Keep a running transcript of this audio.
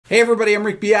Hey everybody, I'm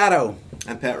Rick Beato.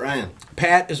 I'm Pat Ryan.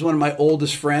 Pat is one of my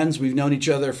oldest friends. We've known each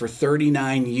other for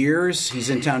 39 years. He's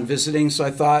in town visiting, so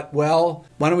I thought, well,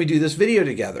 why don't we do this video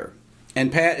together? And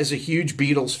Pat is a huge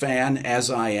Beatles fan, as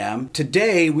I am.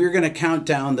 Today, we're going to count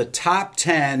down the top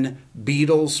 10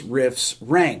 Beatles riffs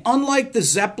ranked. Unlike the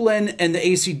Zeppelin and the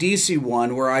AC/DC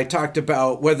one, where I talked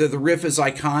about whether the riff is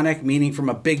iconic, meaning from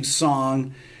a big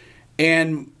song,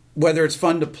 and whether it's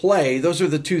fun to play, those are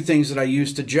the two things that I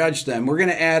use to judge them. We're going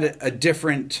to add a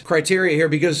different criteria here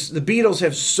because the Beatles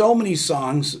have so many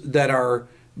songs that are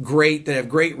great, that have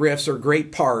great riffs or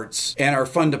great parts and are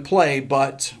fun to play,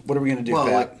 but what are we going to do,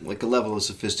 Pat? Well, like a level of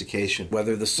sophistication.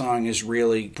 Whether the song is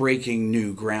really breaking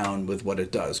new ground with what it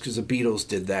does, because the Beatles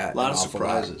did that. A lot of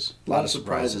surprises. A lot of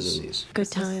surprises in these. Good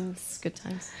times. Good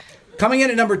times. Coming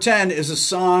in at number 10 is a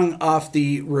song off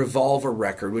the Revolver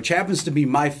record, which happens to be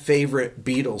my favorite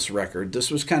Beatles record.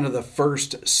 This was kind of the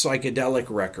first psychedelic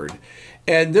record.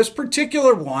 And this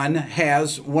particular one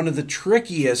has one of the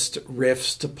trickiest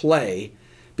riffs to play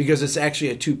because it's actually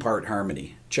a two-part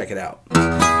harmony. Check it out.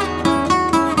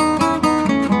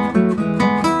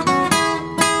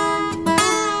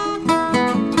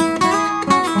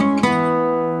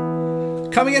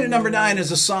 Coming in at number 9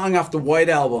 is a song off the White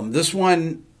Album. This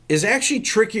one is actually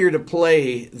trickier to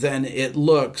play than it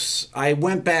looks. I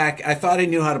went back, I thought I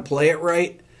knew how to play it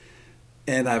right,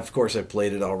 and of course I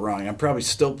played it all wrong. I'm probably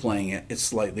still playing it, it's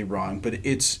slightly wrong, but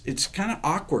it's kind of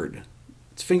awkward.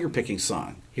 It's a finger-picking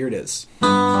song. Here it is.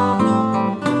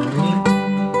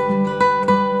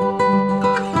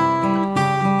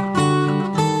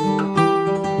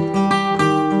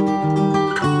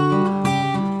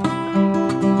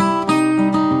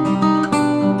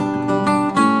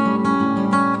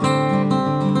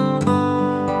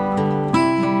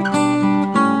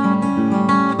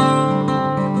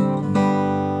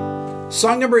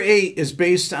 Song number 8 is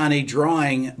based on a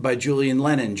drawing by Julian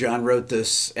Lennon. John wrote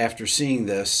this after seeing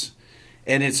this,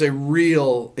 and it's a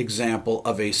real example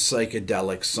of a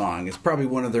psychedelic song. It's probably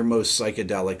one of their most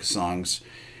psychedelic songs,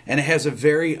 and it has a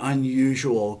very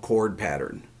unusual chord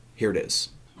pattern. Here it is.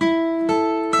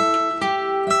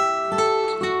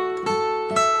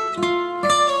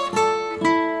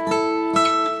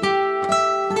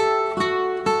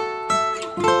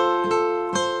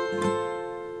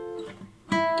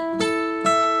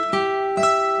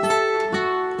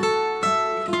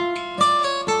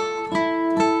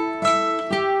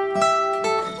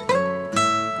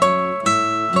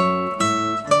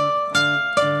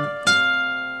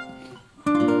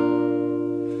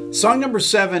 Song number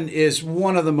 7 is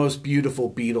one of the most beautiful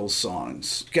Beatles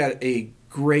songs. It's got a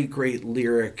great, great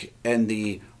lyric, and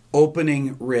the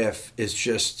opening riff is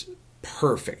just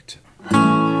perfect.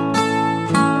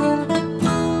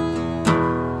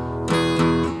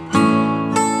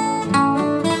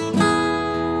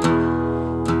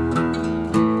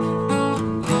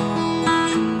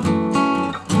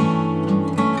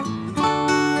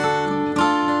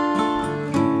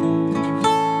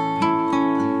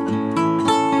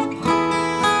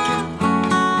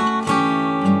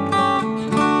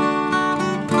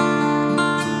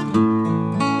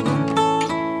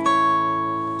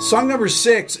 Song number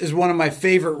 6 is one of my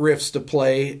favorite riffs to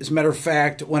play. As a matter of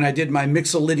fact, when I did my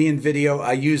Mixolydian video,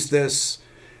 I used this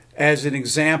as an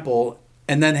example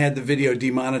and then had the video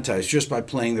demonetized just by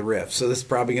playing the riff. So this is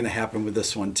probably going to happen with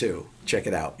this one too. Check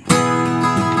it out.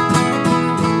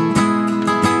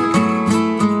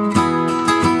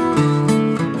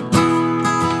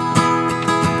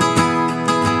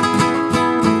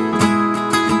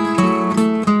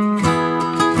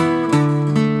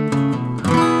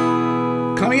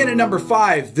 Number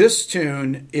 5, this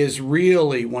tune is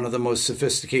really one of the most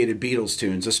sophisticated Beatles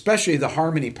tunes, especially the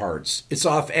harmony parts. It's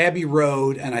off Abbey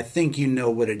Road, and I think you know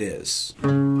what it is.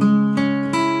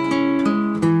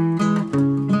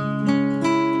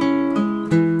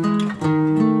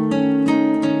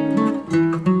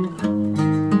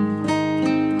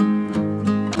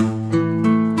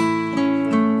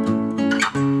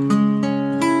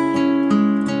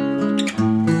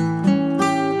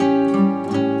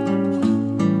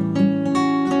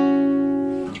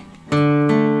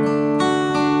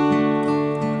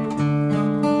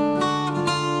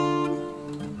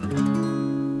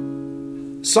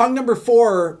 Song number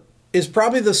 4 is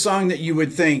probably the song that you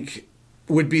would think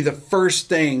would be the first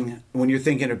thing when you're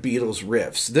thinking of Beatles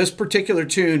riffs. This particular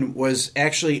tune was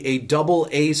actually a double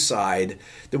A-side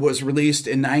that was released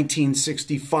in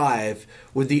 1965,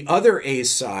 with the other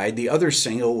A-side, the other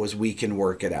single, was We Can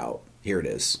Work It Out. Here it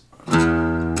is.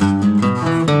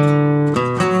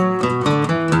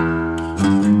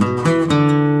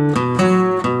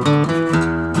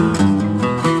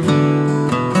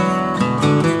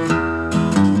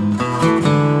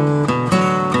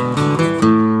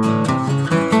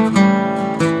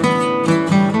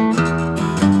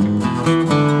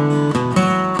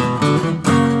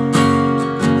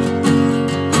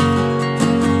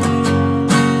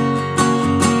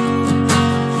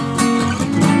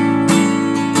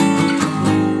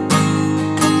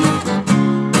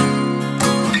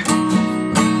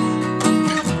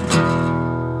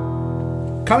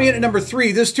 Coming in at number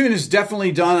 3, this tune is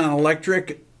definitely done on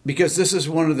electric because this is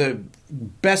one of the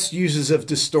best uses of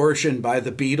distortion by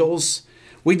the Beatles.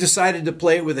 We decided to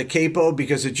play it with a capo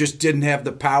because it just didn't have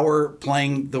the power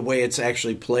playing the way it's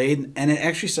actually played, and it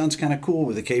actually sounds kind of cool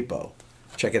with a capo.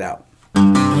 Check it out.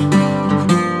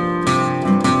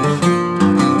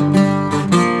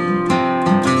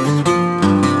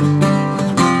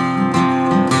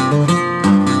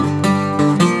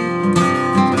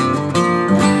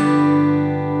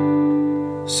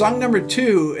 Song number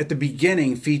 2 at the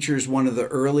beginning features one of the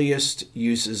earliest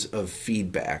uses of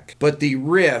feedback. But the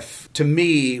riff, to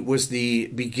me, was the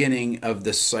beginning of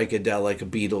the psychedelic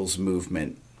Beatles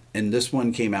movement. And this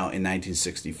one came out in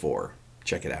 1964.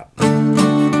 Check it out.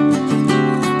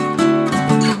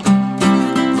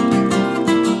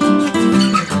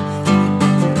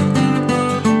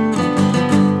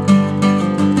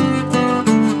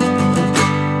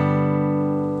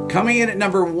 Coming in at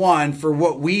number 1 for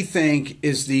what we think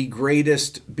is the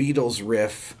greatest Beatles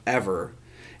riff ever.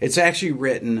 It's actually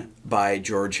written by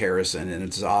George Harrison, and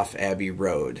it's off Abbey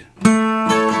Road.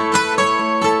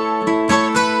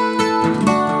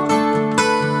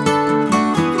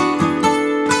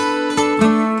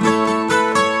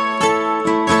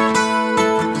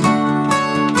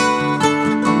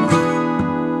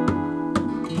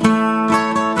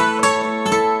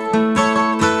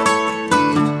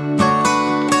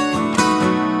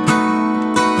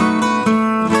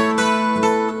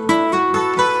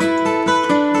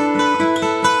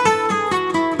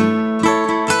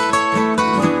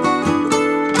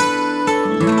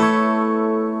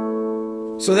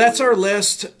 So that's our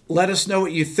list. Let us know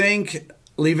what you think.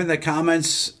 Leave in the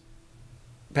comments.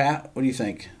 Pat, what do you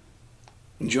think?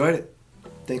 Enjoyed it.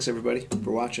 Thanks, everybody,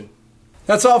 for watching.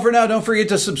 That's all for now. Don't forget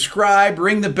to subscribe,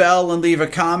 ring the bell, and leave a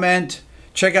comment.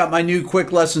 Check out my new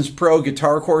Quick Lessons Pro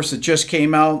guitar course that just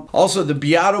came out. Also, the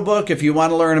Beato book, if you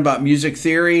want to learn about music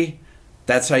theory,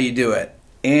 that's how you do it.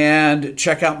 And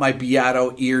check out my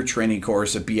Beato ear training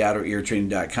course at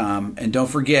beatoeartraining.com. And don't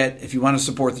forget, if you want to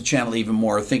support the channel even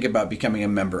more, think about becoming a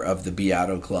member of the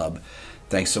Beato Club.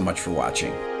 Thanks so much for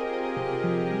watching.